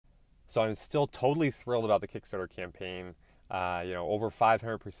So I'm still totally thrilled about the Kickstarter campaign. Over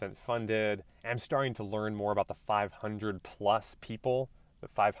 500% funded. I'm starting to learn more about the 500 plus people, the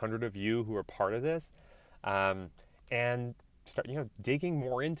 500 of you who are part of this, and start digging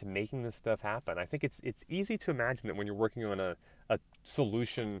more into making this stuff happen. I think it's easy to imagine that when you're working on a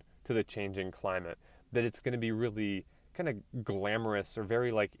solution to the changing climate, that it's going to be really kind of glamorous or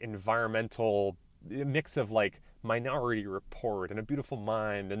very like environmental, a mix of like Minority Report and A Beautiful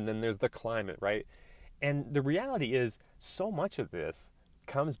Mind, and then there's the climate, right? And the reality is, so much of this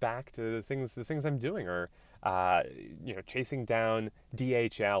comes back to the things I'm doing, or chasing down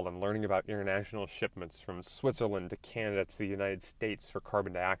DHL and learning about international shipments from Switzerland to Canada to the United States for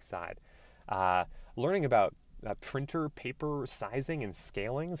carbon dioxide, learning about printer paper sizing and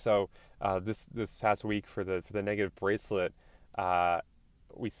scaling. So this past week for the negative bracelet,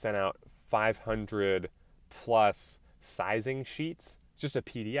 we sent out 500 plus sizing sheets. It's just a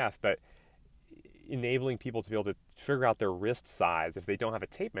PDF, but enabling people to be able to figure out their wrist size if they don't have a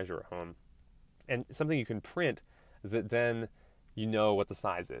tape measure at home, and something you can print that then you know what the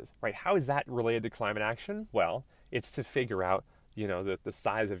size is, right? How is that related to climate action? Well, it's to figure out, the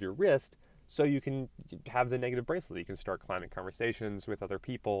size of your wrist so you can have the negative bracelet. You can start climate conversations with other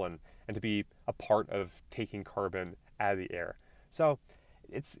people and to be a part of taking carbon out of the air. So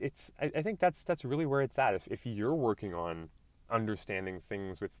I think that's really where it's at. If you're working on understanding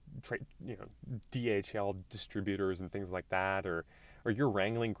things with DHL distributors and things like that, or you're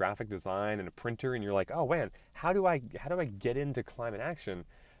wrangling graphic design and a printer and you're like, oh man, how do I get into climate action?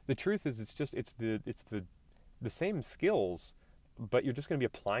 The truth is, it's the same skills, but you're just going to be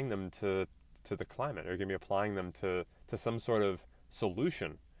applying them to the climate, or you're going to be applying them to some sort of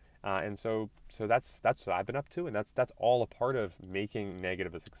solution. And so that's what I've been up to, and that's all a part of making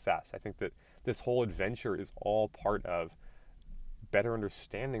negative a success. I think that this whole adventure is all part of better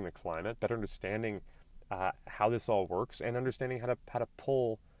understanding the climate, better understanding how this all works, and understanding how to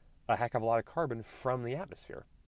pull a heck of a lot of carbon from the atmosphere.